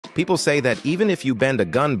People say that even if you bend a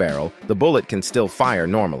gun barrel, the bullet can still fire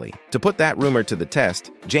normally. To put that rumor to the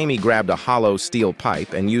test, Jamie grabbed a hollow steel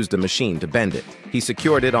pipe and used a machine to bend it. He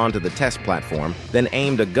secured it onto the test platform, then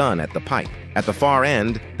aimed a gun at the pipe. At the far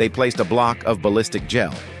end, they placed a block of ballistic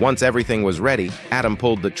gel. Once everything was ready, Adam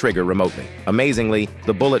pulled the trigger remotely. Amazingly,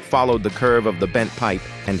 the bullet followed the curve of the bent pipe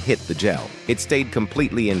and hit the gel. It stayed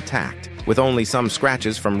completely intact, with only some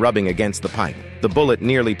scratches from rubbing against the pipe. The bullet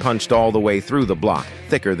nearly punched all the way through the block,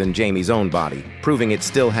 thicker than Jamie's own body, proving it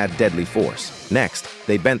still had deadly force. Next,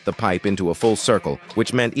 they bent the pipe into a full circle,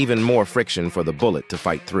 which meant even more friction for the bullet to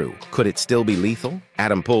fight through. Could it still be lethal?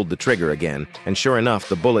 Adam pulled the trigger again, and sure enough,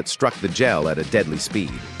 the bullet struck the gel at a deadly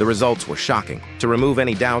speed. The results were shocking. To remove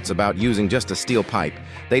any doubts about using just a steel pipe,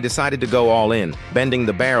 they decided to go all in, bending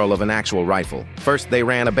the barrel of an actual rifle. First, they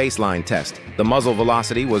ran a baseline test. The muzzle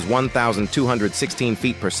velocity was 1,216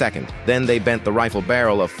 feet per second. Then they bent the rifle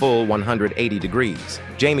barrel a full 180 degrees.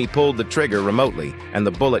 Jamie pulled the trigger remotely, and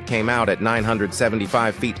the bullet came out at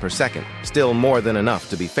 975 feet per second, still more than enough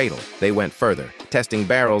to be fatal. They went further, testing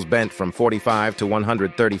barrels bent from 45 to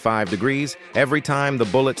 135 degrees. Every time, the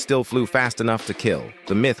bullet still flew fast enough to kill.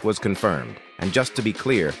 The myth was confirmed. And just to be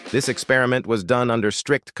clear, this experiment was done under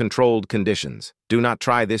strict controlled conditions. Do not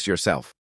try this yourself.